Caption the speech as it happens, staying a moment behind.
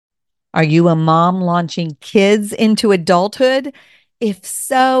Are you a mom launching kids into adulthood? If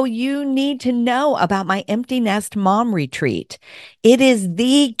so, you need to know about my Empty Nest Mom Retreat. It is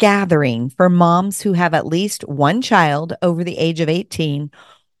the gathering for moms who have at least one child over the age of 18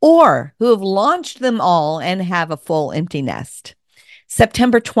 or who have launched them all and have a full empty nest.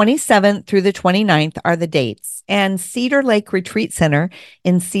 September 27th through the 29th are the dates, and Cedar Lake Retreat Center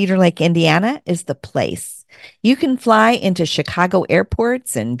in Cedar Lake, Indiana is the place. You can fly into Chicago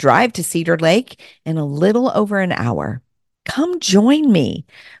airports and drive to Cedar Lake in a little over an hour. Come join me.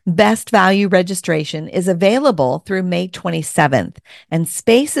 Best value registration is available through May 27th, and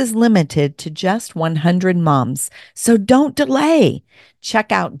space is limited to just 100 moms. So don't delay.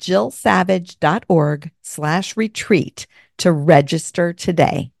 Check out jillsavage.org/retreat to register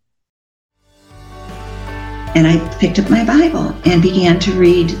today. And I picked up my Bible and began to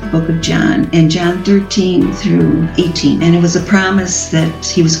read the book of John, and John 13 through 18. And it was a promise that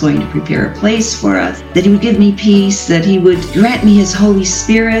he was going to prepare a place for us, that he would give me peace, that he would grant me his Holy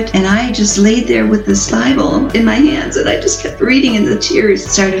Spirit. And I just laid there with this Bible in my hands, and I just kept reading, and the tears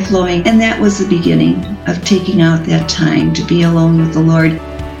started flowing. And that was the beginning of taking out that time to be alone with the Lord.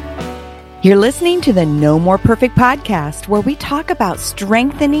 You're listening to the No More Perfect podcast, where we talk about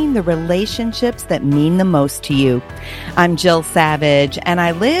strengthening the relationships that mean the most to you. I'm Jill Savage, and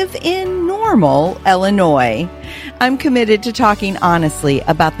I live in Normal, Illinois. I'm committed to talking honestly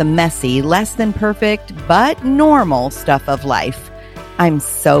about the messy, less than perfect, but normal stuff of life. I'm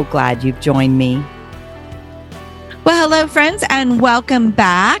so glad you've joined me. Well, hello, friends, and welcome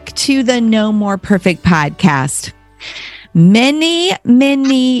back to the No More Perfect podcast. Many,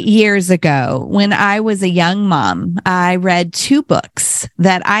 many years ago, when I was a young mom, I read two books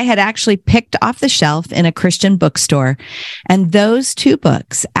that I had actually picked off the shelf in a Christian bookstore. And those two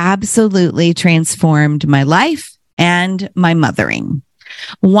books absolutely transformed my life and my mothering.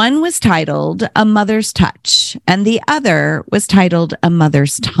 One was titled A Mother's Touch, and the other was titled A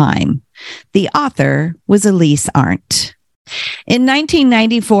Mother's Time. The author was Elise Arndt. In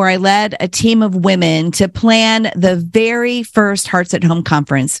 1994, I led a team of women to plan the very first Hearts at Home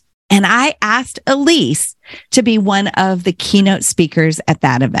conference, and I asked Elise to be one of the keynote speakers at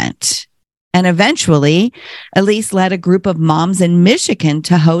that event. And eventually, Elise led a group of moms in Michigan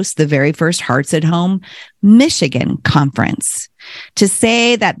to host the very first Hearts at Home Michigan conference. To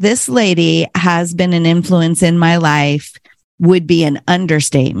say that this lady has been an influence in my life would be an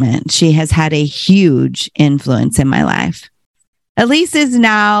understatement. She has had a huge influence in my life. Elise is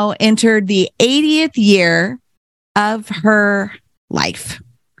now entered the 80th year of her life,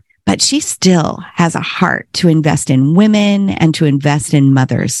 but she still has a heart to invest in women and to invest in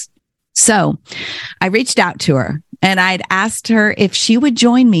mothers. So I reached out to her and I'd asked her if she would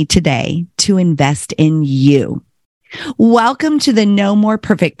join me today to invest in you. Welcome to the No More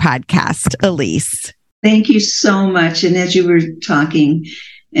Perfect podcast, Elise. Thank you so much. And as you were talking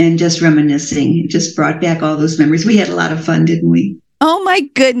and just reminiscing, it just brought back all those memories. We had a lot of fun, didn't we? Oh my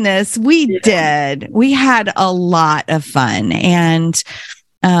goodness, we did. We had a lot of fun. And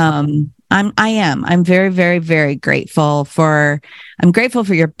I'm very, very, very grateful for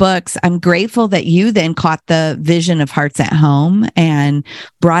your books. I'm grateful that you then caught the vision of Hearts at Home and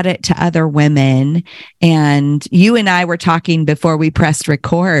brought it to other women. And you and I were talking before we pressed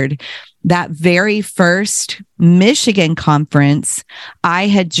record. That very first Michigan conference, I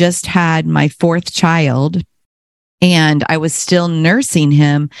had just had my fourth child and I was still nursing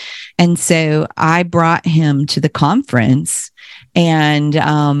him. And so I brought him to the conference. And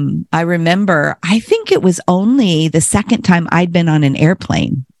I remember, I think it was only the second time I'd been on an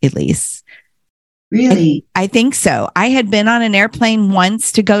airplane, Elise. Really? I think so. I had been on an airplane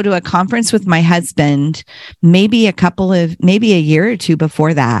once to go to a conference with my husband, maybe a year or two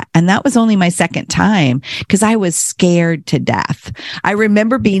before that. And that was only my second time because I was scared to death. I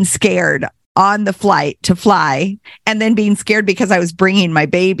remember being scared on the flight to fly and then being scared because I was bringing my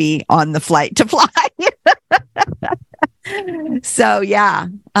baby on the flight to fly. So yeah,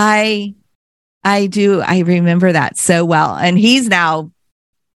 I remember that so well. And he's now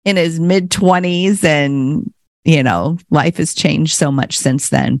in his mid-20s and, life has changed so much since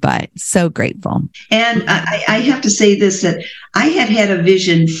then, but so grateful. And I have to say this, that I had a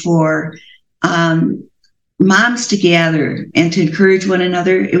vision for moms to gather and to encourage one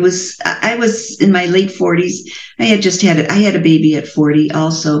another. I was in my late 40s. I had a baby at 40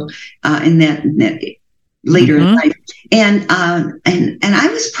 also, in that later in life. And I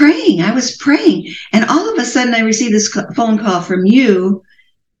was praying, and all of a sudden I received this phone call from you.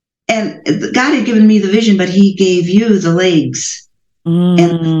 And God had given me the vision, but he gave you the legs.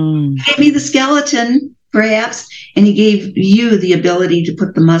 And he gave me the skeleton, perhaps, and he gave you the ability to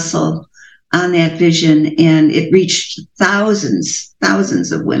put the muscle on that vision, and it reached thousands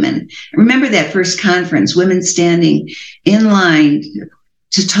of women. Remember that first conference, women standing in line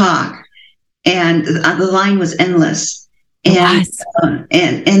to talk, and the line was endless. And Yes.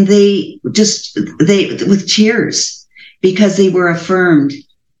 And they with cheers, because they were affirmed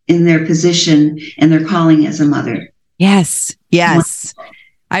in their position and their calling as a mother. Yes.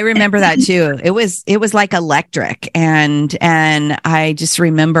 I remember that too. It was like electric. And I just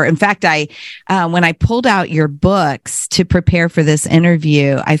remember, in fact, when I pulled out your books to prepare for this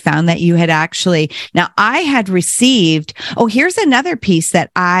interview, I found that you had now I had received, here's another piece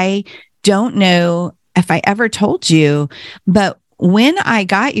that I don't know if I ever told you, but when I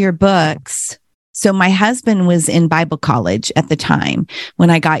got your books, so my husband was in Bible college at the time when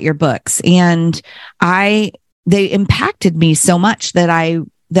I got your books, and they impacted me so much that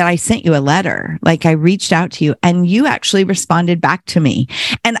I sent you a letter. Like, I reached out to you and you actually responded back to me.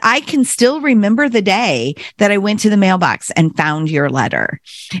 And I can still remember the day that I went to the mailbox and found your letter.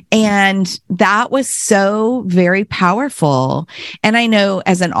 And that was so very powerful. And I know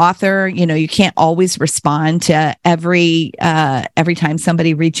as an author, you can't always respond to every time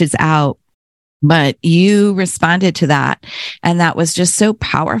somebody reaches out. But you responded to that. And that was just so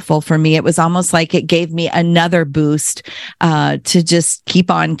powerful for me. It was almost like it gave me another boost to just keep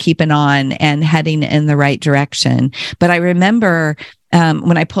on keeping on and heading in the right direction. But I remember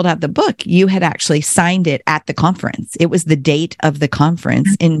when I pulled out the book, you had actually signed it at the conference. It was the date of the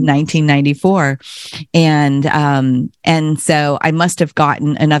conference in 1994. And so I must have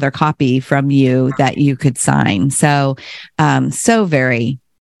gotten another copy from you that you could sign. So, so very,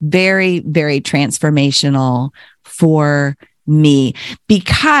 very, very transformational for me,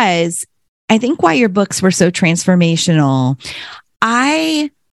 because I think why your books were so transformational, I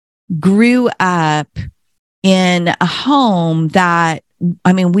grew up in a home that,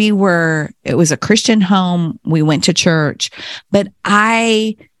 it was a Christian home. We went to church, but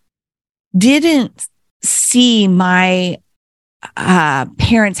I didn't see my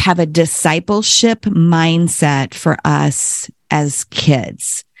parents have a discipleship mindset for us as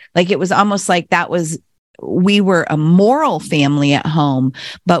kids. Like, it was almost like we were a moral family at home,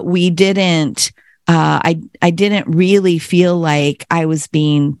 but we didn't, I didn't really feel like I was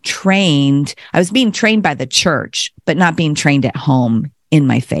being trained. I was being trained by the church, but not being trained at home in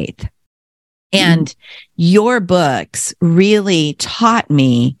my faith. And your books really taught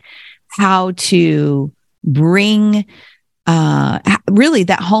me how to bring, really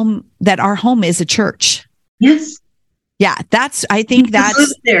that our home is a church. Yes. Yeah, I think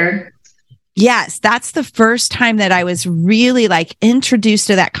that's there. Yes, that's the first time that I was really introduced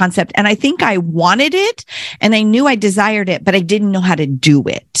to that concept. And I think I wanted it and I knew I desired it, but I didn't know how to do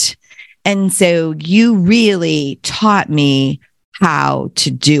it. And so you really taught me how to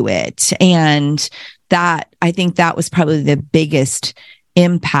do it. And I think that was probably the biggest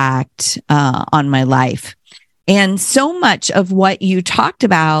impact on my life. And so much of what you talked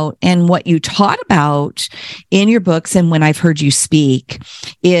about and what you taught about in your books, and when I've heard you speak,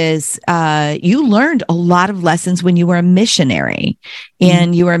 is you learned a lot of lessons when you were a missionary.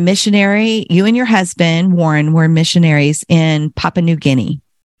 And you were a missionary, you and your husband, Warren, were missionaries in Papua New Guinea.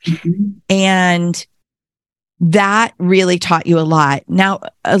 And that really taught you a lot. Now,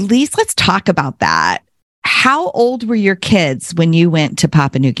 Elise, let's talk about that. How old were your kids when you went to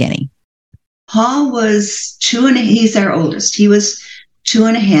Papua New Guinea? Paul was he's our oldest. He was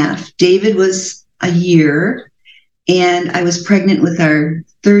 2.5. David was a year. And I was pregnant with our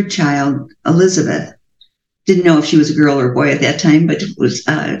third child, Elizabeth. Didn't know if she was a girl or a boy at that time, but it was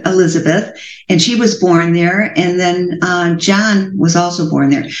Elizabeth. And she was born there. And then John was also born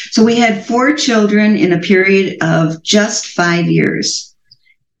there. So we had 4 children in a period of just 5 years.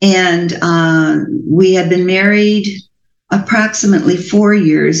 And we had been married approximately 4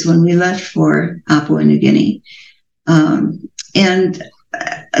 years when we left for Papua New Guinea. And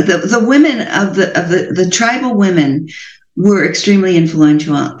the women of the tribal women were extremely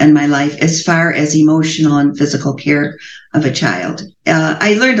influential in my life as far as emotional and physical care of a child.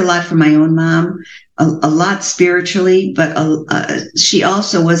 I learned a lot from my own mom, a lot spiritually, but she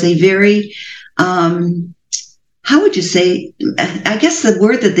also was a very, how would you say, I guess the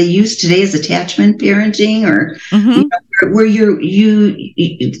word that they use today is attachment parenting, or where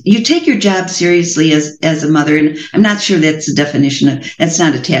you take your job seriously as a mother. And I'm not sure that's the definition of, that's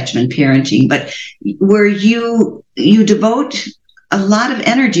not attachment parenting, but where you devote a lot of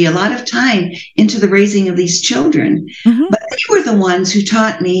energy, a lot of time into the raising of these children. But they were the ones who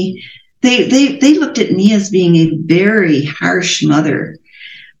taught me, they looked at me as being a very harsh mother.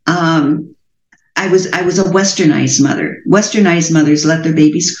 I was a westernized mother. Westernized mothers let their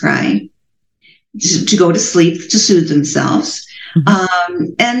babies cry to go to sleep, to soothe themselves,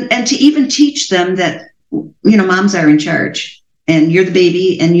 and to even teach them that, moms are in charge and you're the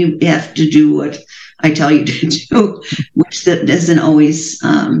baby and you have to do what I tell you to do, which that doesn't always,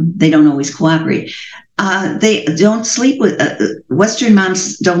 they don't always cooperate. They don't sleep with, Western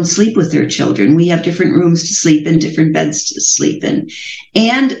moms don't sleep with their children. We have different rooms to sleep in, different beds to sleep in.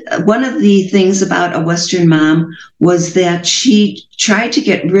 And one of the things about a Western mom was that she tried to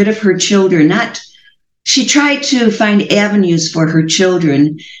get rid of her children. She tried to find avenues for her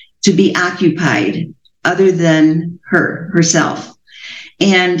children to be occupied other than herself.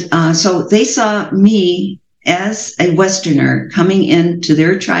 And so they saw me as a Westerner coming into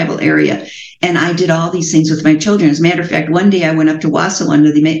their tribal area. And I did all these things with my children. As a matter of fact, one day I went up to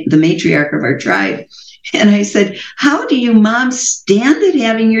Wasawanda, the matriarch of our tribe, and I said, how do you moms stand it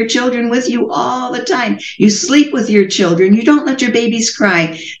having your children with you all the time? You sleep with your children. You don't let your babies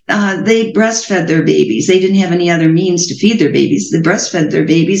cry. They breastfed their babies. They didn't have any other means to feed their babies. They breastfed their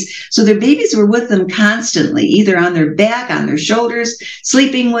babies. So their babies were with them constantly, either on their back, on their shoulders,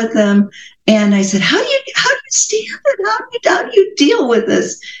 sleeping with them. And I said, how do you stand it? How do you deal with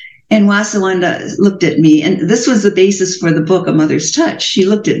this? And Wasawanda looked at me, and this was the basis for the book, A Mother's Touch. She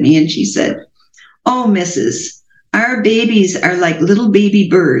looked at me and she said, oh, Mrs., our babies are like little baby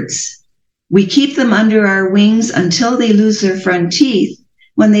birds. We keep them under our wings until they lose their front teeth.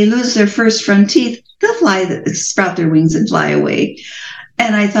 When they lose their first front teeth, they'll sprout their wings and fly away.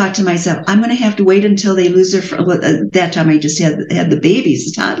 And I thought to myself, I'm going to have to wait until they lose their that time I just had the babies,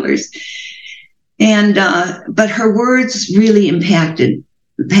 the toddlers. And but her words really impact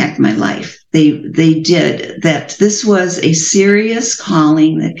my life. They did. That this was a serious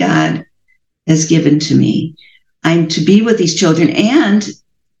calling that God has given to me. I'm to be with these children, and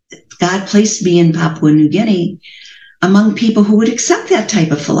God placed me in Papua New Guinea among people who would accept that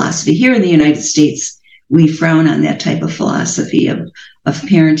type of philosophy. Here in the United States, we frown on that type of philosophy of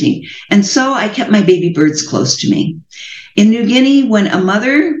parenting. And so I kept my baby birds close to me. In New Guinea, when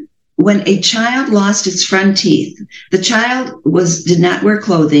a child lost its front teeth, the child did not wear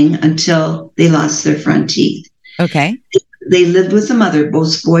clothing until they lost their front teeth. Okay. They lived with the mother.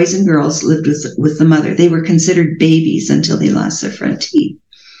 Both boys and girls lived with the mother. They were considered babies until they lost their front teeth.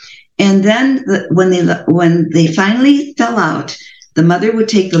 And then when they finally fell out, the mother would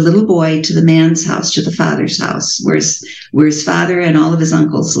take the little boy to the man's house, to the father's house, where his father and all of his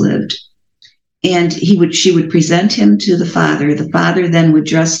uncles lived. And she would present him to the father. The father then would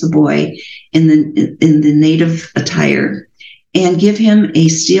dress the boy in the native attire and give him a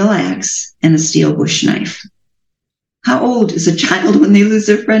steel axe and a steel bush knife. How old is a child when they lose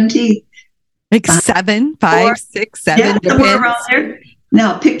their front teeth? Like 7, 5, 6, 7. Yeah, somewhere around there.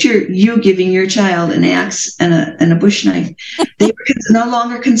 Now, picture you giving your child an axe and a bush knife. They were no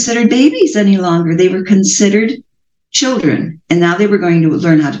longer considered babies any longer. They were considered children. And now they were going to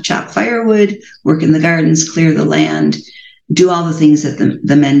learn how to chop firewood, work in the gardens, clear the land, do all the things that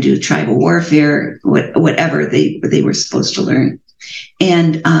the men do, tribal warfare, whatever they were supposed to learn.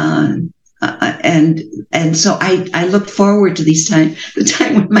 And so I looked forward to the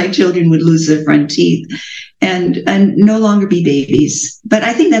time when my children would lose their front teeth and no longer be babies. But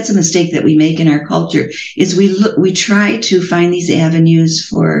I think that's a mistake that we make in our culture, is we try to find these avenues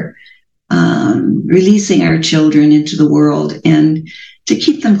for releasing our children into the world and to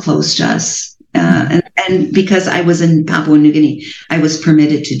keep them close to us. And because I was in Papua New Guinea, I was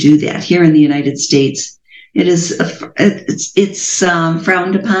permitted to do that. Here in the United States, it's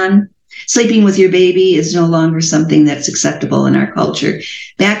frowned upon. Sleeping with your baby is no longer something that's acceptable in our culture.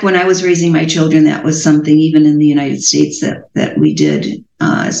 Back when I was raising my children, that was something even in the United States that we did,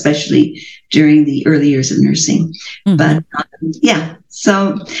 especially during the early years of nursing. Mm-hmm. But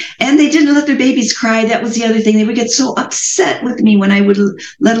so, and they didn't let their babies cry. That was the other thing. They would get so upset with me when I would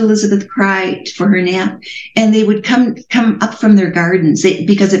let Elizabeth cry for her nap, and they would come up from their gardens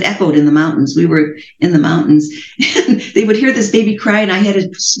because it echoed in the mountains. We were in the mountains, and they would hear this baby cry, and I had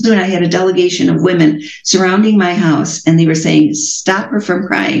a delegation of women surrounding my house, and they were saying, "Stop her from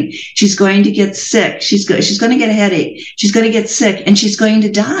crying. She's going to get sick. She's going to get a headache. She's going to get sick, and she's going to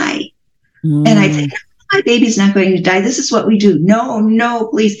die." Mm. And I think, my baby's not going to die. This is what we do. No,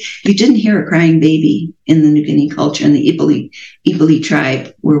 please. You didn't hear a crying baby in the New Guinea culture, in the Ipali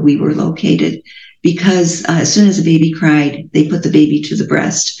tribe where we were located, because as soon as a baby cried, they put the baby to the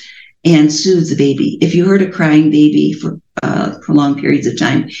breast and soothed the baby. If you heard a crying baby for prolonged periods of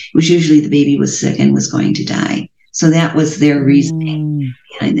time, it was usually the baby was sick and was going to die. So that was their reasoning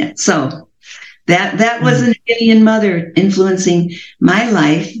behind that. So that was an Guinean mother influencing my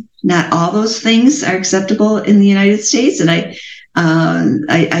life not all those things are acceptable in the United States. And I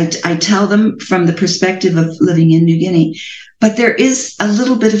tell them from the perspective of living in New Guinea, but there is a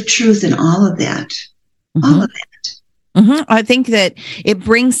little bit of truth in all of that. Mm-hmm. All of that. Mm-hmm. I think that it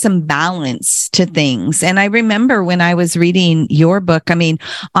brings some balance to things. And I remember when I was reading your book, I mean,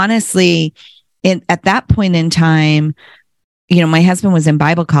 honestly, at that point in time, my husband was in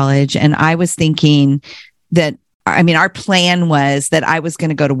Bible college, and I was thinking that, our plan was that I was going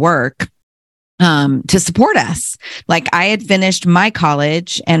to go to work to support us. Like, I had finished my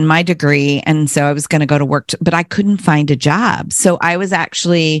college and my degree, and so I was going to go to work, but I couldn't find a job. So I was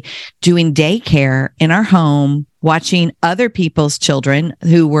actually doing daycare in our home, watching other people's children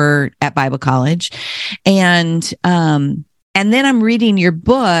who were at Bible college. And then I'm reading your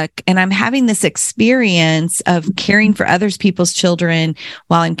book, and I'm having this experience of caring for others people's children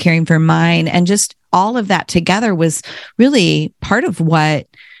while I'm caring for mine. And just all of that together was really part of what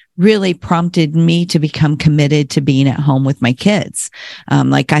really prompted me to become committed to being at home with my kids.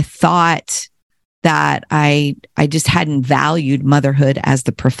 I thought that I just hadn't valued motherhood as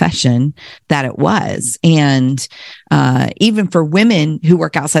the profession that it was. And even for women who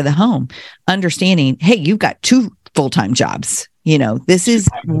work outside the home, understanding, hey, you've got 2 full-time jobs. This is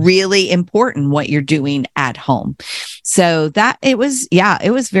really important what you're doing at home. So that it was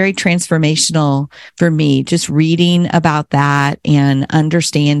very transformational for me, just reading about that and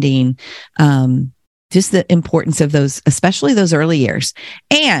understanding just the importance of those, especially those early years.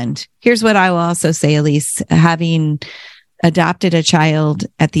 And here's what I will also say, Elise, having adopted a child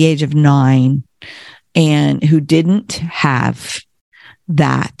at the age of 9 and who didn't have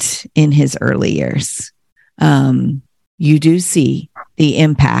that in his early years, you do see the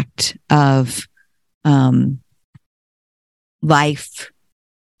impact of life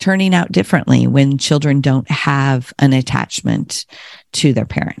turning out differently when children don't have an attachment to their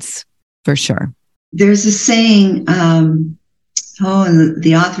parents, for sure. There's a saying, and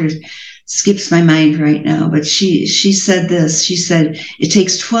the author skips my mind right now, but she said this. She said, it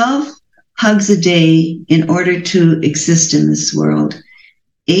takes 12 hugs a day in order to exist in this world,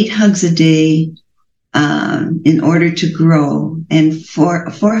 8 hugs a day in order to grow, and four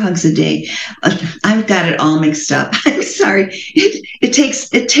hugs a day. I've got it all mixed up. I'm sorry. It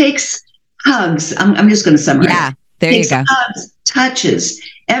takes hugs. I'm just going to summarize. Yeah, there you go. Hugs, touches,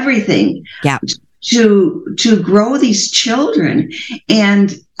 everything. Yeah. To grow these children,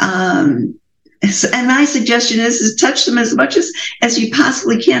 and my suggestion is touch them as much as you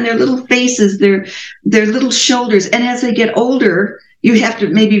possibly can. Their little faces, their little shoulders, and as they get older, you have to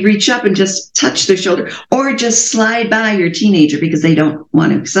maybe reach up and just touch their shoulder, or just slide by your teenager because they don't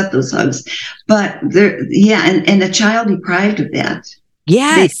want to accept those hugs. But and a child deprived of that.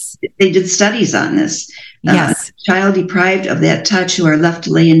 Yes, they did studies on this. Yes, child deprived of that touch who are left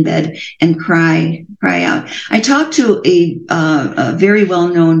to lay in bed and cry out. I talked to a very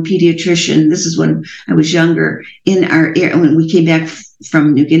well-known pediatrician. This is when I was younger. When we came back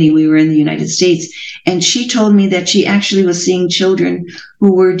from New Guinea, we were in the United States, and she told me that she actually was seeing children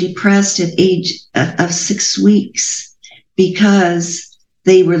who were depressed at age of 6 weeks because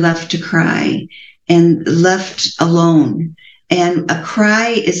they were left to cry and left alone. And a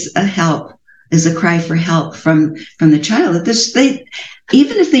cry is a cry for help from the child.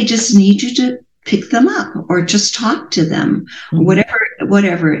 Even if they just need you to pick them up or just talk to them, mm-hmm.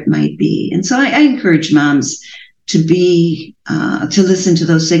 whatever it might be. And so I encourage moms to listen to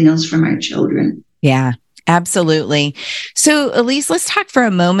those signals from our children. Yeah, absolutely. So Elise, let's talk for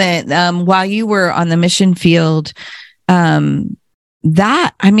a moment. While you were on the mission field,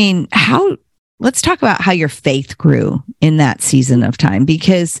 let's talk about how your faith grew in that season of time,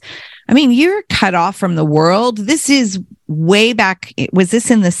 because you're cut off from the world. This is way back. Was this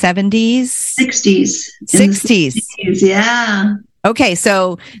in the 70s? 60s. 60s. Yeah. Okay.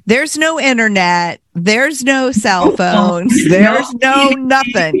 So there's no internet. There's no cell phones. There's no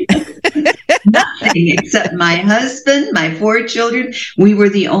nothing. Nothing except my husband, my 4 children. We were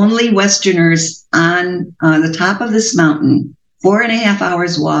the only Westerners on the top of this mountain, 4.5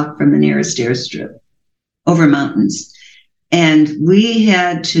 hours walk from the nearest airstrip over mountains. And we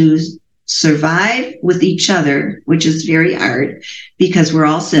had to survive with each other, which is very hard because we're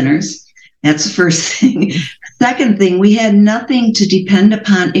all sinners. That's the first thing. Second thing, we had nothing to depend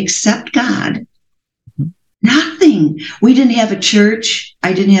upon except God. Mm-hmm. Nothing. We didn't have a church.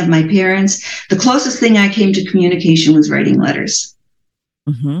 I didn't have my parents. The closest thing I came to communication was writing letters.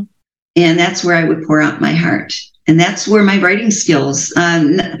 Mm-hmm. And that's where I would pour out my heart. And that's where my writing skills,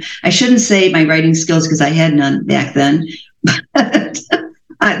 I shouldn't say my writing skills because I had none back then. But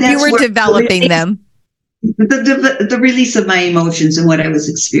you were developing them. the release of my emotions and what I was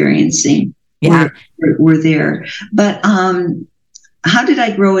experiencing Yeah. were there. But how did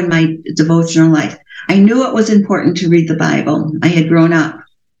I grow in my devotional life? I knew it was important to read the Bible. I had grown up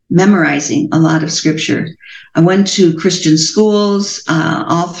memorizing a lot of scripture. I went to Christian schools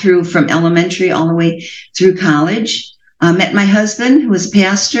all through, from elementary all the way through college. Met my husband, who was a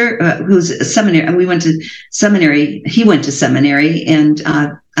pastor, who was a seminary, and we went to seminary. He went to seminary, and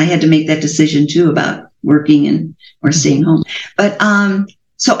I had to make that decision too about working or staying home. But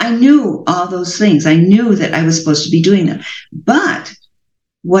so I knew all those things. I knew that I was supposed to be doing them. But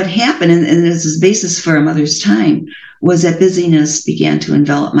what happened, and this is the basis for a mother's time, was that busyness began to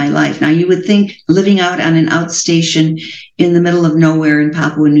envelop my life. Now, you would think living out on an outstation in the middle of nowhere in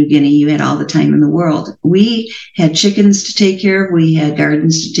Papua New Guinea, you had all the time in the world. We had chickens to take care of. We had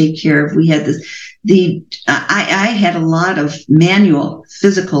gardens to take care of. We had I had a lot of manual,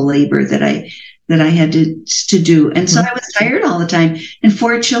 physical labor that I had to do. And so I was tired all the time. And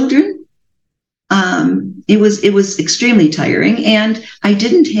 4 children, it was extremely tiring, and I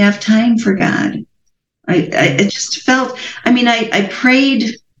didn't have time for God. I just felt, I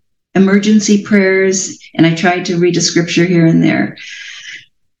prayed emergency prayers, and I tried to read a scripture here and there.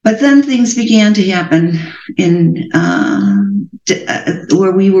 But then things began to happen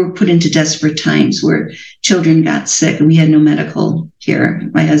where we were put into desperate times, where children got sick and we had no medical care.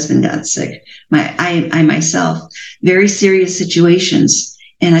 My husband got sick. I myself, very serious situations.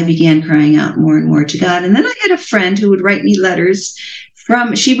 And I began crying out more and more to God. And then I had a friend who would write me letters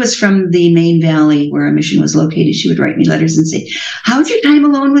she was from the Main Valley where a mission was located. She would write me letters and say, "How's your time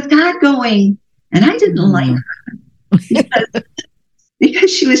alone with God going?" And I didn't like her because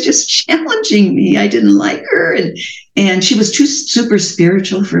she was just challenging me. I didn't like her. And she was too super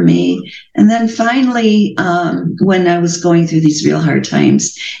spiritual for me. And then finally, when I was going through these real hard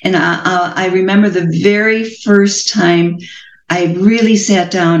times, and I remember the very first time I really lay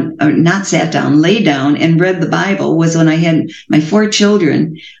down and read the Bible was when I had my 4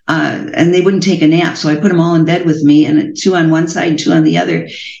 children, and they wouldn't take a nap. So I put them all in bed with me, and 2 on one side and 2 on the other.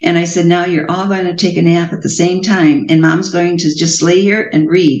 And I said, "Now you're all going to take a nap at the same time. And Mom's going to just lay here and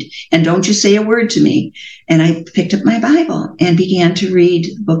read. And don't you say a word to me." And I picked up my Bible and began to read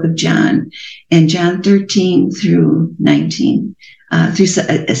the book of John, and John 13 through 19, through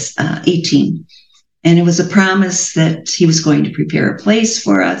 18. And it was a promise that he was going to prepare a place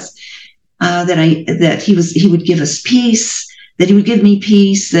for us, that he would give us peace, that he would give me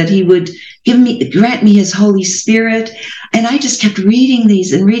peace, that he would grant me his Holy Spirit. And I just kept reading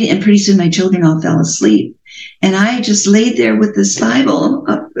these and reading, and pretty soon my children all fell asleep. And I just laid there with this Bible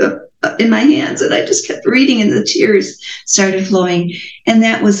in my hands, and I just kept reading, and the tears started flowing. And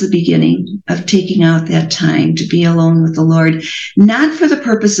that was the beginning of taking out that time to be alone with the Lord, not for the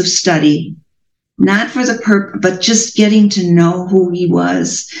purpose of study, but just getting to know who he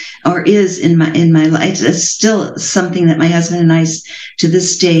was or is in my life. It's still something that my husband and I to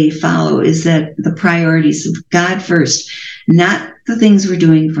this day follow, is that the priorities of God first, not the things we're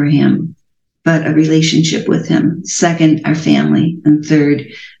doing for him, but a relationship with him. Second, our family. And third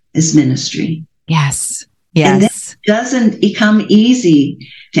is ministry. Yes. And that doesn't become easy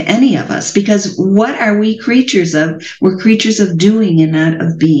to any of us, because what are we creatures of? We're creatures of doing and not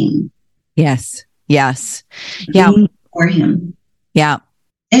of being. Yes. Yeah. For him. Yeah.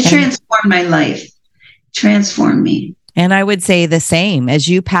 It transformed my life. Transformed me. And I would say the same. As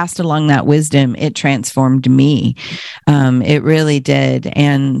you passed along that wisdom, it transformed me. It really did.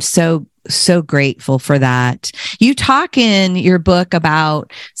 And so grateful for that. You talk in your book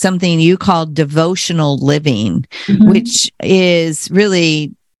about something you call devotional living, which is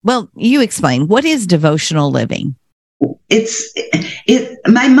really, well, you explain. What is devotional living?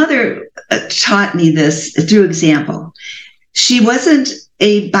 My mother taught me this through example. She wasn't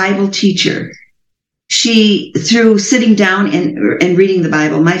a Bible teacher. Through sitting down and reading the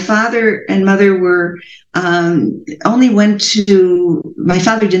Bible. My father and mother were my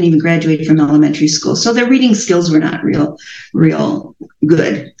father didn't even graduate from elementary school, so their reading skills were not real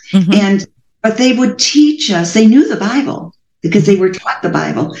good. But they would teach us. They knew the Bible because they were taught the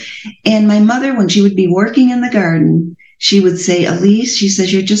Bible. And my mother, when she would be working in the garden, she would say, "Elise," she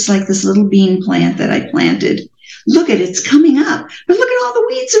says, "you're just like this little bean plant that I planted. Look at it, it's coming up, but look at all the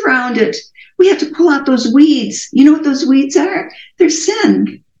weeds around it. We have to pull out those weeds. You know what those weeds are? They're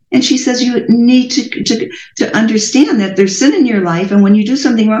sin." And she says, you need to understand that there's sin in your life. And when you do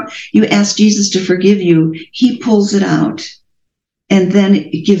something wrong, you ask Jesus to forgive you. He pulls it out. And then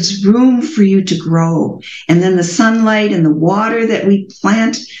it gives room for you to grow. And then the sunlight and the water that we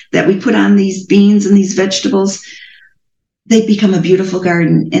plant, that we put on these beans and these vegetables, they become a beautiful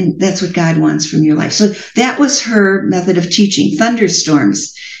garden. And that's what God wants from your life. So that was her method of teaching.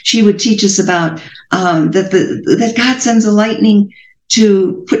 Thunderstorms. She would teach us about that God sends a lightning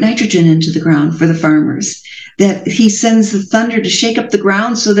to put nitrogen into the ground for the farmers, that he sends the thunder to shake up the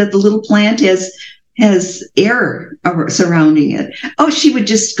ground so that the little plant has air surrounding it. Oh, she would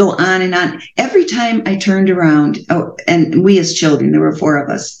just go on and on. Every time I turned around, and we as children, there were 4 of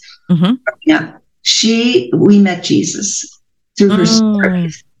us. Mm-hmm. Yeah, we met Jesus through her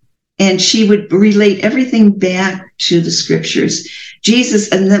stories. And she would relate everything back to the scriptures. Jesus,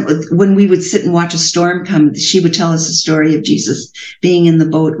 and then when we would sit and watch a storm come, she would tell us the story of Jesus being in the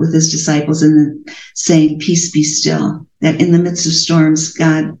boat with his disciples and then saying, "Peace, be still." That in the midst of storms,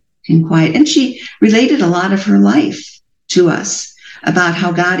 God can quiet. And she related a lot of her life to us about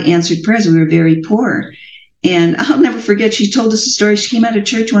how God answered prayers. We were very poor. And I'll never forget, she told us a story. She came out of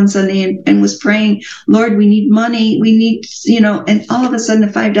church one Sunday and was praying, "Lord, we need money. We need, and all of a sudden a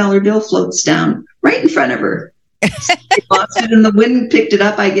 $5 bill floats down right in front of her. She lost it and the wind picked it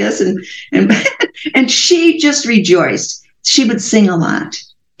up, I guess. And she just rejoiced. She would sing a lot.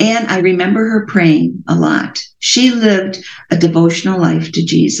 And I remember her praying a lot. She lived a devotional life to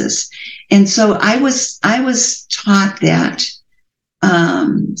Jesus. And so I was taught that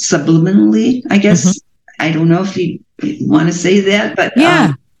subliminally, I guess. Mm-hmm. I don't know if you want to say that, but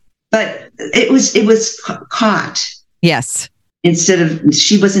yeah. But it was caught. Yes. Instead of,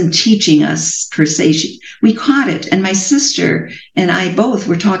 she wasn't teaching us per se. We caught it. And my sister and I both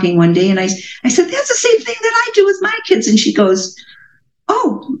were talking one day, and I said, "That's the same thing that I do with my kids." And she goes,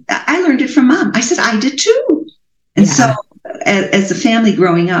 "Oh, I learned it from Mom." I said, "I did too." And so as a family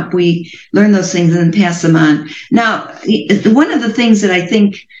growing up, we learn those things and then pass them on. Now, one of the things that I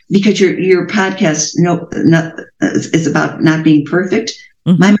think, because your podcast is about not being perfect,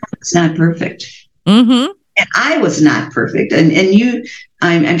 mm-hmm. My mom was not perfect. Mm-hmm. And I was not perfect. And you,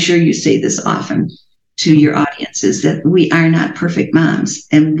 I'm sure you say this often to your audiences, that we are not perfect moms.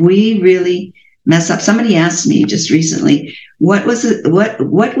 And we really mess up. Somebody asked me just recently, what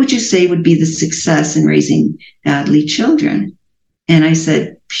would you say would be the success in raising godly children? And I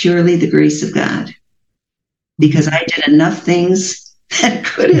said, purely the grace of God. Because I did enough things that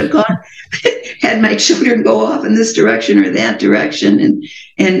could have had my children go off in this direction or that direction. And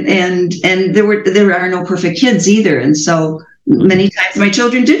there are no perfect kids either. And so many times my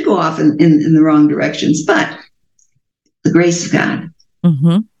children did go off in the wrong directions, but the grace of God.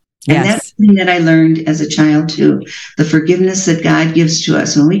 Mm-hmm. Yes. And that's something that I learned as a child too. The forgiveness that God gives to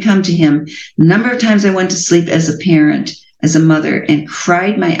us when we come to him. The number of times I went to sleep as a parent, as a mother, and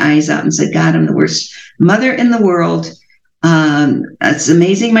cried my eyes out and said, "God, I'm the worst mother in the world. It's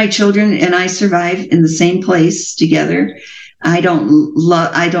amazing my children and I survive in the same place together. I don't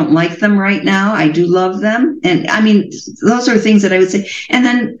like them right now. I do love them." And I mean, those are things that I would say. And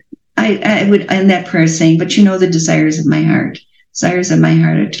then I would end that prayer saying, "But you know the desires of my heart. Desires of my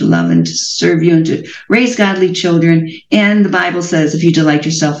heart are to love and to serve you and to raise godly children." And the Bible says, if you delight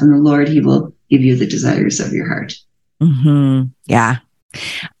yourself in the Lord, he will give you the desires of your heart. Mm-hmm. Yeah.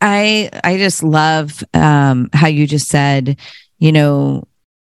 I just love how you just said, you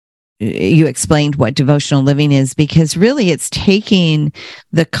explained what devotional living is, because really it's taking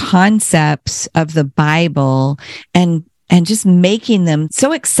the concepts of the Bible and just making them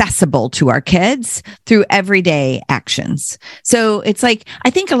so accessible to our kids through everyday actions. So it's like, I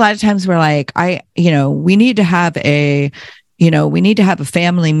think a lot of times we're like, we need to have a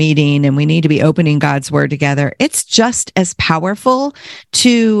family meeting and we need to be opening God's word together. It's just as powerful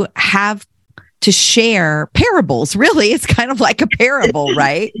to share parables. Really, it's kind of like a parable,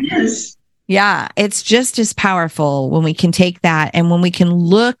 right? Yes. Yeah, it's just as powerful when we can take that and when we can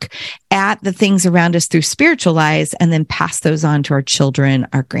look at the things around us through spiritual eyes and then pass those on to our children,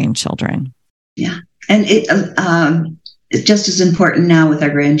 our grandchildren. Yeah, and it's just as important now with our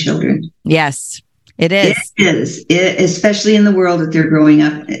grandchildren. Yes, it is. It is, especially in the world that they're growing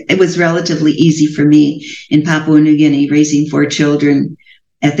up. It was relatively easy for me in Papua New Guinea, raising 4 children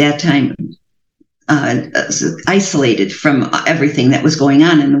at that time, isolated from everything that was going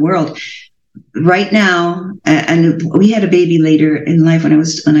on in the world. Right now, and we had a baby later in life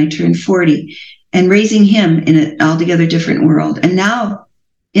when I turned 40, and raising him in an altogether different world. And now,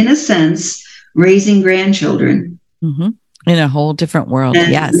 in a sense, raising grandchildren. Mm-hmm. In a whole different world,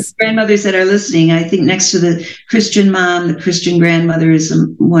 and yes. Grandmothers that are listening, I think next to the Christian mom, the Christian grandmother is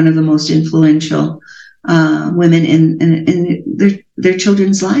one of the most influential women in their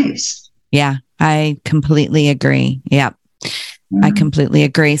children's lives. Yeah, I completely agree. Yep. I completely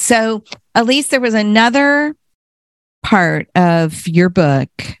agree. So, Elise, there was another part of your book,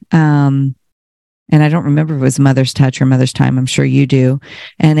 and and I don't remember if it was Mother's Touch or Mother's Time. I'm sure you do.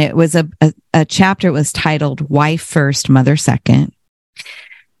 And it was a chapter. It was titled Wife First, Mother Second.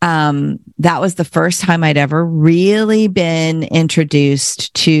 That was the first time I'd ever really been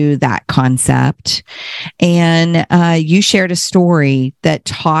introduced to that concept. And you shared a story that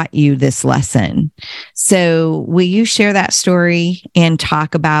taught you this lesson. So will you share that story and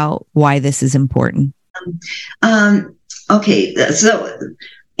talk about why this is important? Okay, so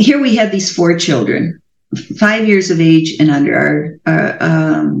here we have these 4 children, 5 years of age and under.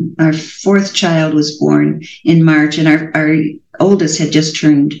 Our 4th child was born in March, and our oldest had just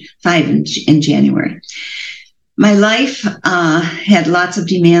turned 5 in January. My life had lots of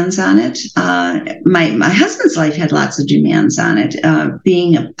demands on it. My husband's life had lots of demands on it.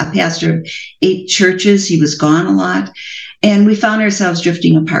 Being a pastor of 8 churches, he was gone a lot, and we found ourselves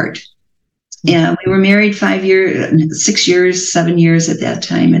drifting apart. Yeah, we were married 5 years, 6 years, 7 years at that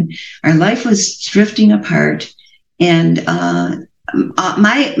time, and our life was drifting apart. And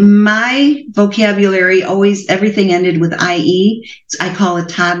my vocabulary always, everything ended with IE. I call it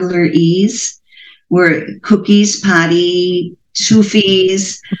toddler E's, where cookies, potty,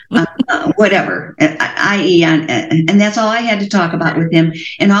 toofies, whatever, IE, and that's all I had to talk about with him.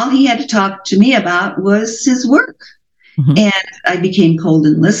 And all he had to talk to me about was his work. Mm-hmm. And I became cold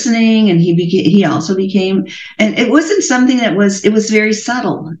in listening, and he also became, and it wasn't something it was very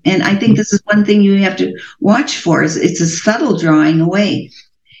subtle. And I think this is one thing you have to watch for, is it's a subtle drawing away.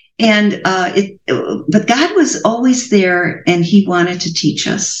 And but God was always there, and he wanted to teach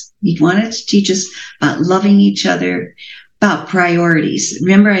us. He wanted to teach us about loving each other, about priorities.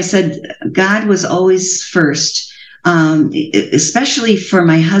 Remember, I said God was always first. Especially for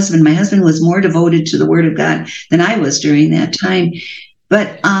my husband. My husband was more devoted to the Word of God than I was during that time.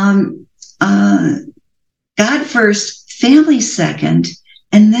 But God first, family second,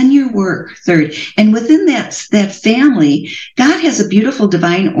 and then your work third. And within that family, God has a beautiful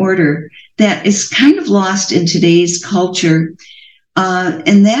divine order that is kind of lost in today's culture,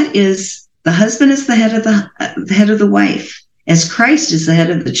 and that is the husband is the head of the wife, as Christ is the head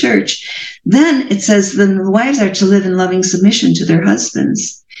of the church. Then it says, then the wives are to live in loving submission to their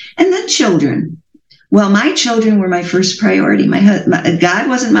husbands. And then children. Well, my children were my first priority. God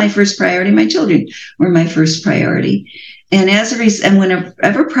wasn't my first priority. My children were my first priority. And and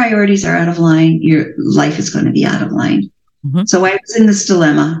whenever priorities are out of line, your life is going to be out of line. Mm-hmm. So I was in this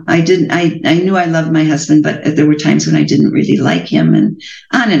dilemma. I knew I loved my husband, but there were times when I didn't really like him, and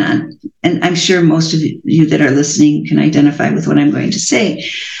on and on. And I'm sure most of you that are listening can identify with what I'm going to say.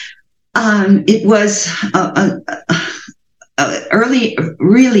 It was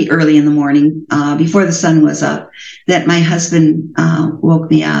really early in the morning, before the sun was up, that my husband woke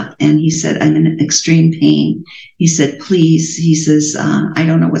me up, and he said, I'm in extreme pain. He said, please, he says, I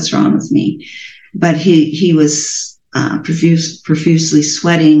don't know what's wrong with me. But he was profusely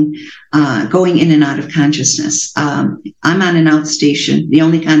sweating, going in and out of consciousness. I'm on an outstation. The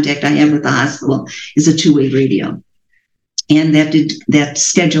only contact I have with the hospital is a 2-way radio. And that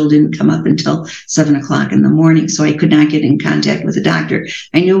schedule didn't come up until 7:00 in the morning. So I could not get in contact with the doctor.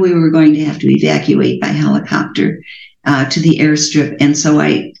 I knew we were going to have to evacuate by helicopter to the airstrip. And so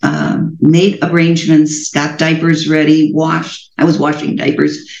I made arrangements, got diapers ready, washed. I was washing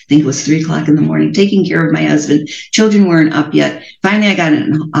diapers. I think it was 3:00 in the morning, taking care of my husband. Children weren't up yet. Finally, I got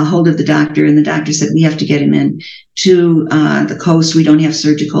a hold of the doctor, and the doctor said, we have to get him in to the coast. We don't have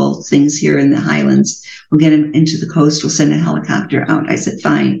surgical things here in the Highlands. We'll get him into the coast. We'll send a helicopter out. I said,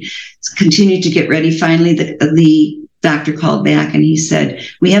 fine. Continued to get ready. Finally, the doctor called back, and he said,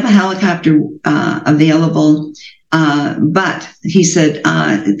 we have a helicopter available, but he said,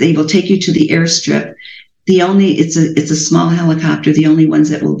 they will take you to the airstrip. It's a small helicopter. The only ones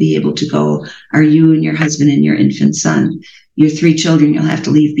that will be able to go are you and your husband and your infant son. Your 3 children you'll have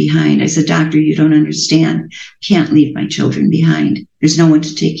to leave behind. I said, doctor, you don't understand. Can't leave my children behind. There's no one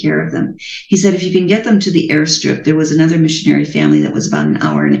to take care of them. He said, if you can get them to the airstrip, there was another missionary family that was about an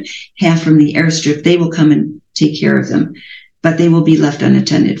hour and a half from the airstrip. They will come and take care of them, but they will be left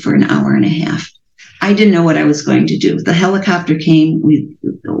unattended for an hour and a half. I didn't know what I was going to do. The helicopter came. We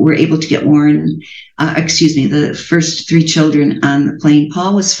were able to get the first 3 children on the plane.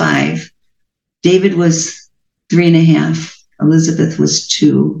 Paul was 5. David was 3.5. Elizabeth was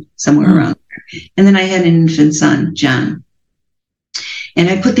 2, somewhere around there. And then I had an infant son, John. And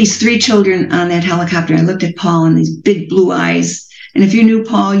I put these 3 children on that helicopter. I looked at Paul and these big blue eyes. And if you knew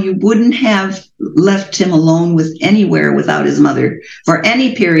Paul, you wouldn't have left him alone anywhere without his mother for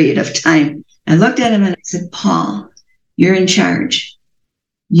any period of time. I looked at him and I said, Paul, you're in charge.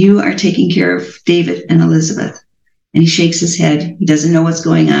 You are taking care of David and Elizabeth. And he shakes his head. He doesn't know what's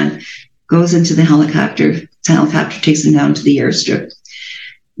going on. goes into the helicopter. The helicopter takes him down to the airstrip.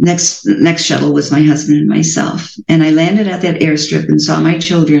 Next shuttle was my husband and myself. And I landed at that airstrip and saw my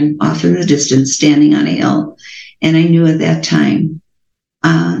children off in the distance standing on a hill. And I knew at that time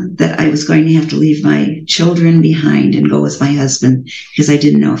that I was going to have to leave my children behind and go with my husband because I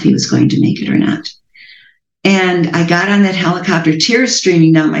didn't know if he was going to make it or not. And I got on that helicopter, tears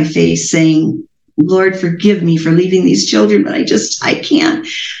streaming down my face, saying, Lord, forgive me for leaving these children, but I can't.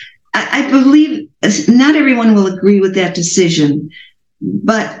 I believe not everyone will agree with that decision.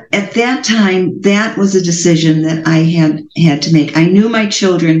 But at that time, that was a decision that I had to make. I knew my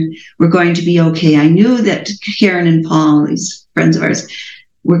children were going to be okay. I knew that Karen and Paul, these friends of ours,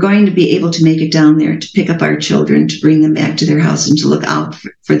 were going to be able to make it down there to pick up our children, to bring them back to their house and to look out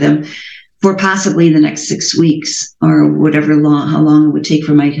for them for possibly the next 6 weeks or whatever how long it would take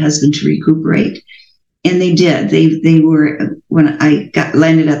for my husband to recuperate. And they did. They were, when I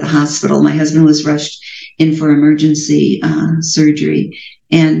landed at the hospital, my husband was rushed in for emergency surgery.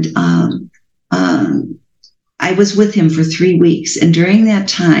 And I was with him for 3 weeks. And during that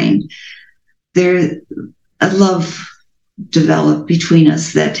time, a love developed between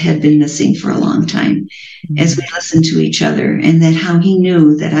us that had been missing for a long time as we listened to each other, and that how he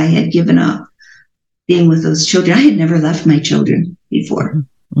knew that I had given up being with those children. I had never left my children before.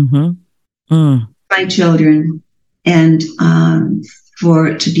 My children, and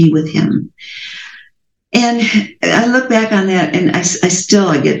to be with him. And I look back on that, and I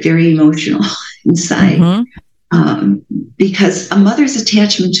get very emotional inside because a mother's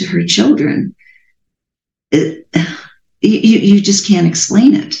attachment to her children, you just can't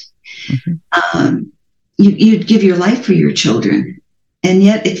explain it. You'd give your life for your children, and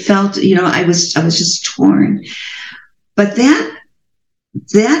yet it felt, I was just torn. But that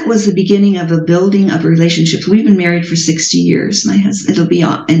was the beginning of a building of relationships. We've been married for 60 years. My husband, it'll be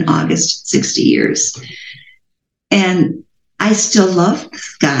in August, 60 years. And I still love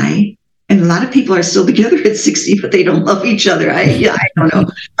this guy. And a lot of people are still together at 60, but they don't love each other. I don't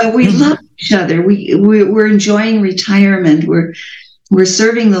know. But we love each other. We're enjoying retirement. We're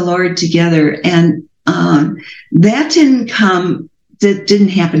serving the Lord together. And that didn't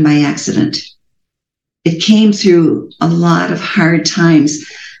happen by accident. It came through a lot of hard times.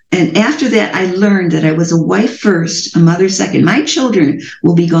 And after that, I learned that I was a wife first, a mother second. My children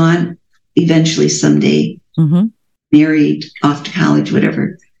will be gone eventually someday, married, off to college,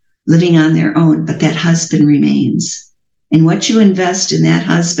 whatever, living on their own. But that husband remains. And what you invest in that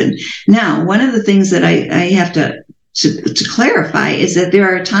husband. Now, one of the things that I have to clarify is that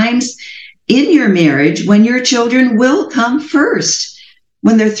there are times in your marriage when your children will come first.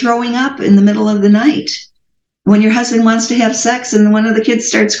 When they're throwing up in the middle of the night, when your husband wants to have sex and one of the kids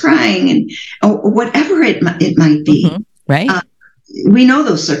starts crying, or whatever it might be. Right. We know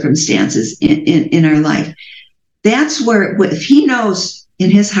those circumstances in our life. That's where, if he knows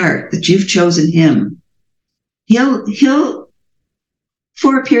in his heart that you've chosen him, he'll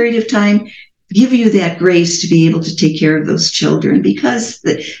for a period of time give you that grace to be able to take care of those children, because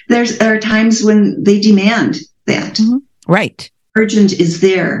there are times when they demand that. Right. Urgent is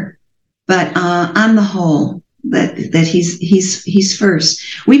there, but on the whole, that he's first.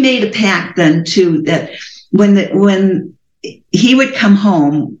 We made a pact then too, that when he would come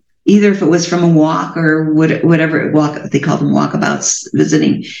home, either if it was from a walk or whatever they called them walkabouts,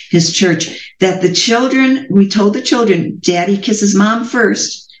 visiting his church, that we told the children, Daddy kisses Mom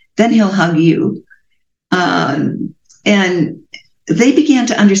first, then he'll hug you, and they began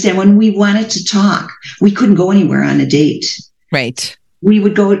to understand. When we wanted to talk, we couldn't go anywhere on a date. Right. We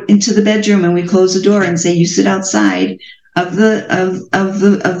would go into the bedroom and we close the door and say, "You sit outside of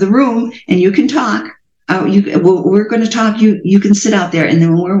the room and you can talk. We're going to talk. You can sit out there, and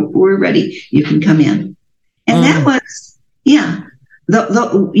then when we're ready, you can come in." And that was, you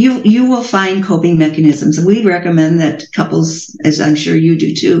will find coping mechanisms. And we recommend that couples, as I'm sure you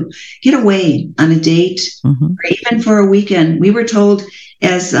do too, get away on a date or even for a weekend. We were told,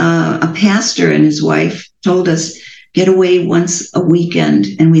 as a pastor and his wife told us, get away once a weekend,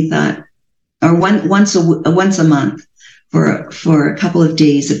 and we thought, or once a month for a couple of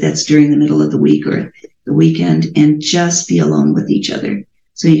days, if that's during the middle of the week or the weekend, and just be alone with each other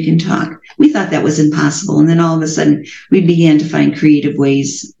so you can talk. We thought that was impossible, and then all of a sudden we began to find creative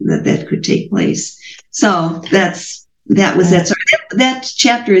ways that could take place. So that was that. So that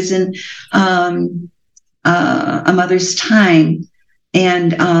chapter is in A Mother's Time,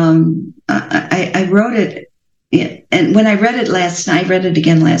 and I wrote it. And when I read it last night, I read it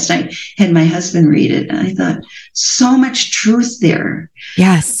again last night, had my husband read it, and I thought, so much truth there.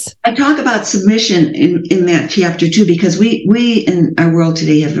 Yes. I talk about submission in that chapter too, because we in our world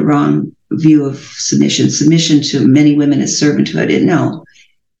today have the wrong view of submission. Submission to many women is servanthood. No,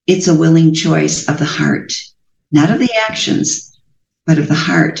 it's a willing choice of the heart, not of the actions, but of the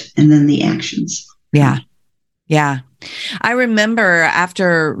heart and then the actions. Yeah. Yeah. I remember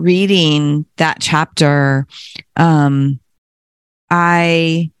after reading that chapter, let's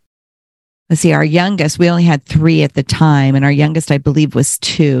see, our youngest, we only had 3 at the time, and our youngest, I believe, was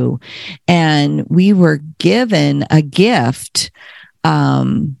 2. And we were given a gift.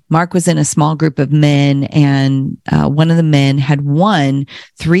 Mark was in a small group of men, and one of the men had won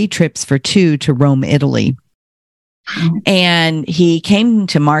 3 trips for 2 to Rome, Italy. And he came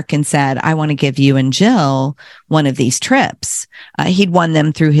to Mark and said, I want to give you and Jill one of these trips. He'd won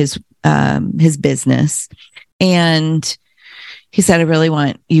them through his business. And he said, I really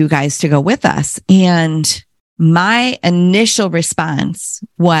want you guys to go with us. And my initial response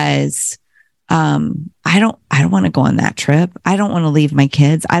was, I don't want to go on that trip. I don't want to leave my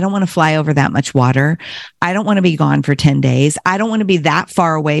kids. I don't want to fly over that much water. I don't want to be gone for 10 days. I don't want to be that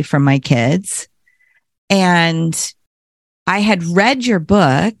far away from my kids. And I had read your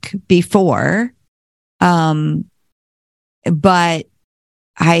book before, but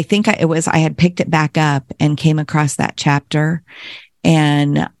I think I had picked it back up and came across that chapter,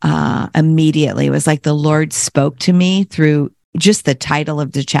 and immediately it was like the Lord spoke to me through just the title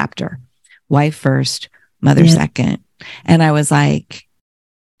of the chapter, Wife First, Mother Second. And I was like,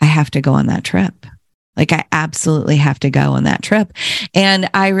 I have to go on that trip. Like, I absolutely have to go on that trip. And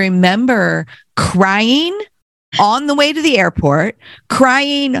I remember crying on the way to the airport,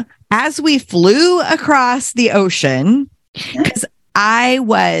 crying as we flew across the ocean, because I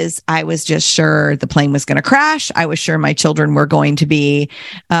was just sure the plane was going to crash. I was sure my children were going to be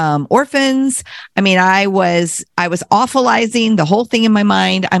orphans. I mean, I was awfulizing the whole thing in my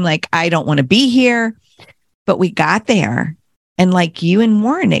mind. I'm like, I don't want to be here. But we got there, and like you and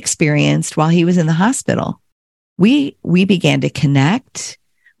Warren experienced while he was in the hospital, we began to connect.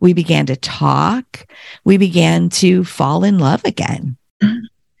 We began to talk. We began to fall in love again.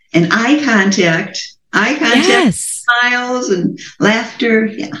 And eye contact, yes. Smiles and laughter.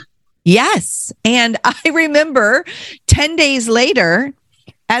 Yeah. Yes. And I remember 10 days later,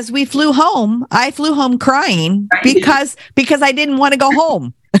 as we flew home, I flew home crying because I didn't want to go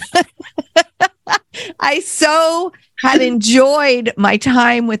home. I so had enjoyed my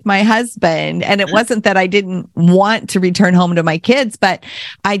time with my husband. And it wasn't that I didn't want to return home to my kids, but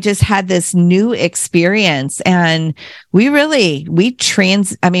I just had this new experience. And we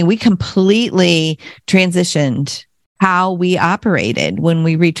completely transitioned how we operated when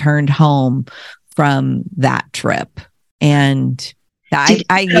we returned home from that trip. And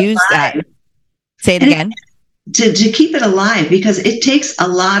I used that. Say it again. To keep it alive, because it takes a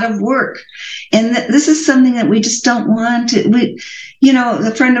lot of work. And this is something that we just don't want to.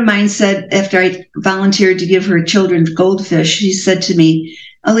 A friend of mine said, after I volunteered to give her children goldfish, she said to me,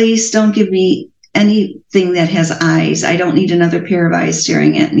 Elise, don't give me anything that has eyes. I don't need another pair of eyes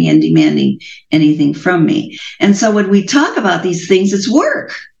staring at me and demanding anything from me. And so when we talk about these things, it's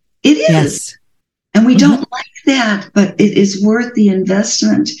work. It is. Yes. And we don't like that, but it is worth the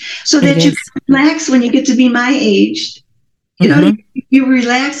investment so that you can relax when you get to be my age. You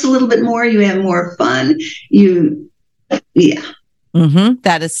relax a little bit more, you have more fun.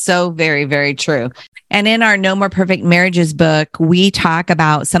 That is so very, very true. And in our No More Perfect Marriages book, we talk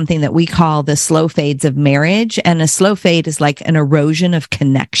about something that we call the slow fades of marriage. And a slow fade is like an erosion of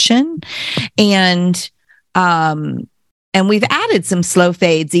connection. And we've added some slow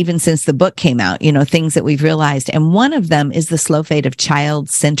fades even since the book came out, things that we've realized. And one of them is the slow fade of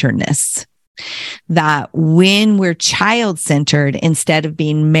child-centeredness. That when we're child-centered instead of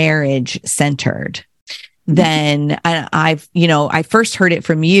being marriage-centered, then I first heard it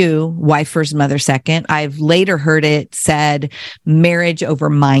from you, wife first, mother second. I've later heard it said marriage over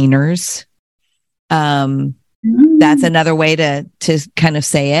minors. That's another way to kind of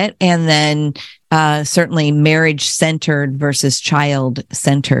say it. And then certainly marriage-centered versus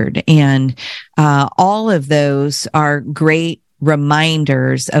child-centered. And all of those are great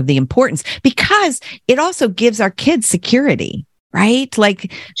reminders of the importance, because it also gives our kids security, right?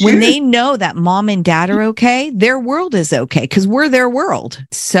 Like when they know that mom and dad are okay, their world is okay because we're their world.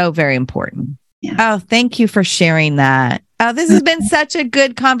 So very important. Yeah. Oh, thank you for sharing that. Oh, this has been such a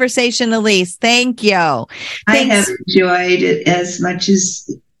good conversation, Elise. Thank you. I have enjoyed it as much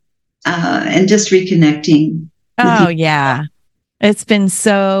as, and just reconnecting. Oh, yeah. It's been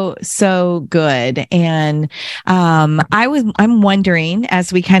so good. And I'm wondering,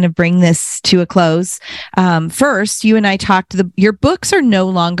 as we kind of bring this to a close, first, you and I talked, your books are no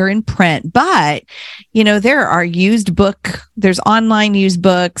longer in print, but, there are there's online used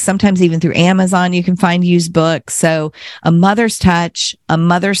books, sometimes even through Amazon, you can find used books. So A Mother's Touch, A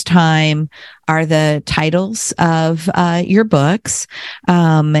Mother's Time are the titles of your books.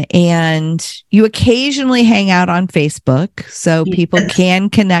 And you occasionally hang out on Facebook, so people can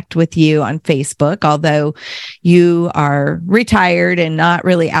connect with you on Facebook, although you are retired and not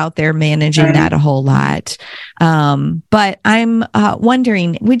really out there managing that a whole lot. But I'm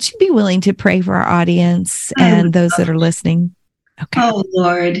wondering, would you be willing to pray for our audience and those that are listening? Okay. Oh,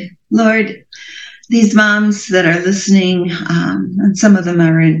 Lord, these moms that are listening, and some of them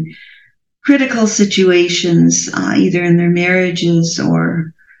are in critical situations, either in their marriages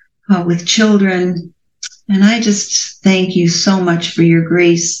or with children. And I just thank you so much for your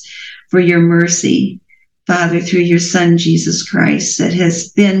grace, for your mercy, Father, through your Son, Jesus Christ, that has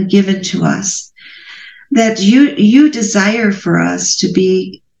been given to us, that you desire for us to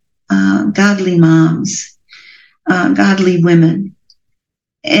be godly moms, godly women.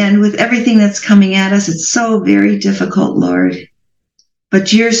 And with everything that's coming at us, it's so very difficult, Lord.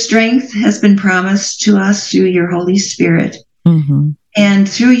 But your strength has been promised to us through your Holy Spirit. Mm-hmm. And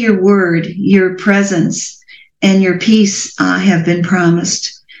through your word, your presence and your peace have been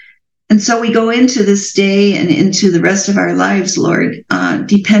promised. And so we go into this day and into the rest of our lives, Lord,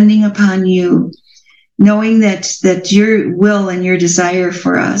 depending upon you, knowing that your will and your desire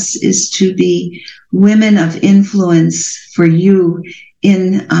for us is to be women of influence for you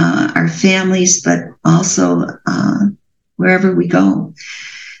in our families, but also wherever we go.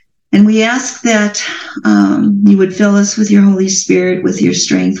 And we ask that you would fill us with your Holy Spirit, with your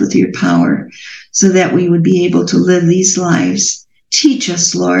strength, with your power, so that we would be able to live these lives. Teach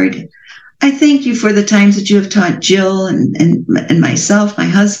us, Lord. I thank you for the times that you have taught Jill and myself, my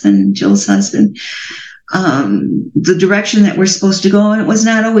husband, Jill's husband, the direction that we're supposed to go. And it was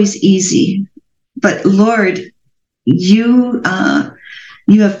not always easy. But Lord, you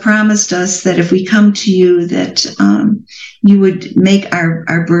have promised us that if we come to you, that you would make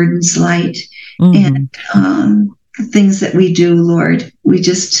our burdens light. Mm-hmm. And the things that we do, Lord, we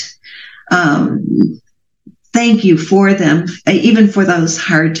just thank you for them, even for those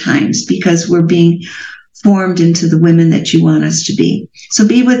hard times, because we're being formed into the women that you want us to be. So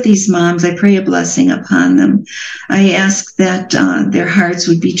be with these moms. I pray a blessing upon them. I ask that their hearts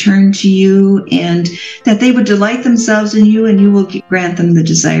would be turned to you and that they would delight themselves in you, and you will grant them the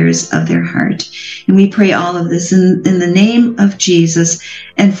desires of their heart. And we pray all of this in the name of Jesus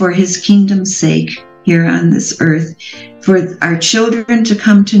and for his kingdom's sake here on this earth, for our children to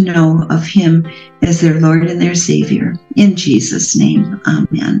come to know of him as their Lord and their Savior. In Jesus' name,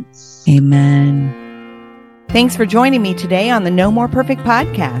 amen. Amen. Thanks for joining me today on the No More Perfect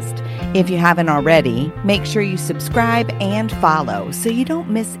podcast. If you haven't already, make sure you subscribe and follow so you don't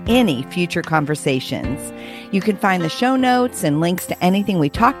miss any future conversations. You can find the show notes and links to anything we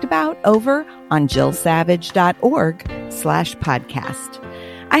talked about over on jillsavage.org/podcast.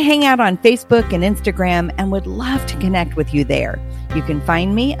 I hang out on Facebook and Instagram and would love to connect with you there. You can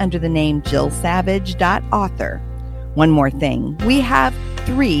find me under the name jillsavage.author. One more thing, we have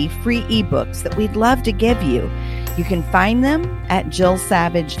 3 free ebooks that we'd love to give you. You can find them at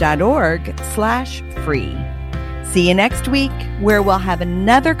jillsavage.org/free. See you next week, where we'll have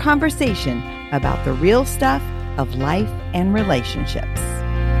another conversation about the real stuff of life and relationships.